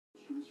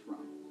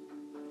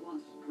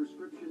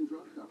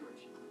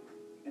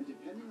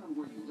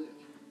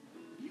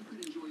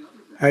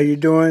How you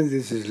doing?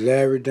 This is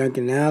Larry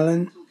Duncan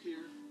Allen.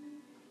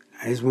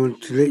 I just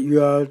want to let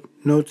you all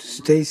know to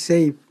stay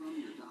safe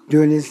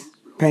during this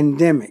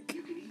pandemic.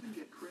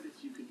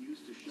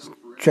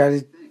 Try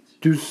to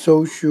do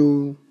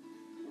social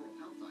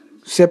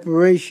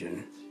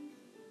separation.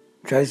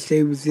 Try to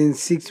stay within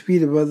 6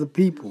 feet of other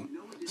people.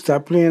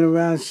 Stop playing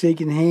around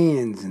shaking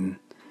hands and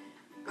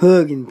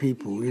hugging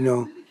people,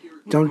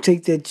 Don't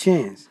take that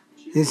chance.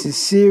 This is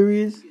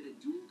serious,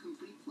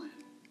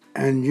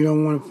 and you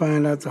don't want to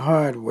find out the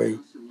hard way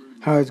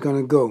how it's going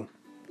to go.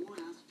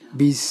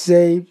 Be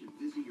safe.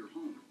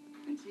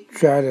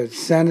 Try to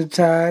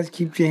sanitize.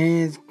 Keep your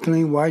hands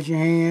clean. Wash your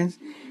hands.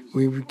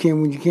 When you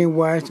can't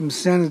wash them,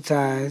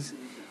 sanitize.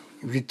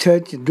 If you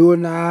touch your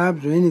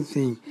doorknobs or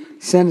anything,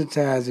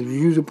 sanitize. If you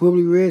use a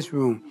public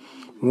restroom,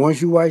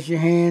 once you wash your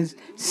hands,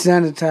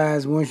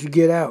 sanitize once you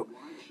get out.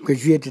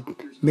 Because you have to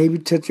maybe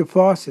touch a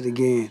faucet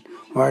again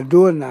or a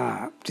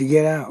doorknob to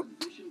get out.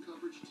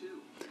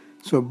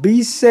 So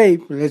be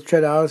safe, and let's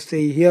try to all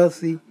stay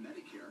healthy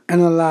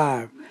and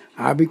alive.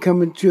 I'll be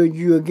coming to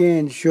you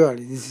again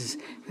shortly. This is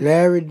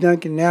Larry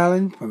Duncan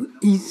Allen from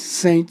East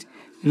St.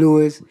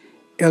 Louis,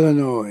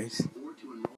 Illinois.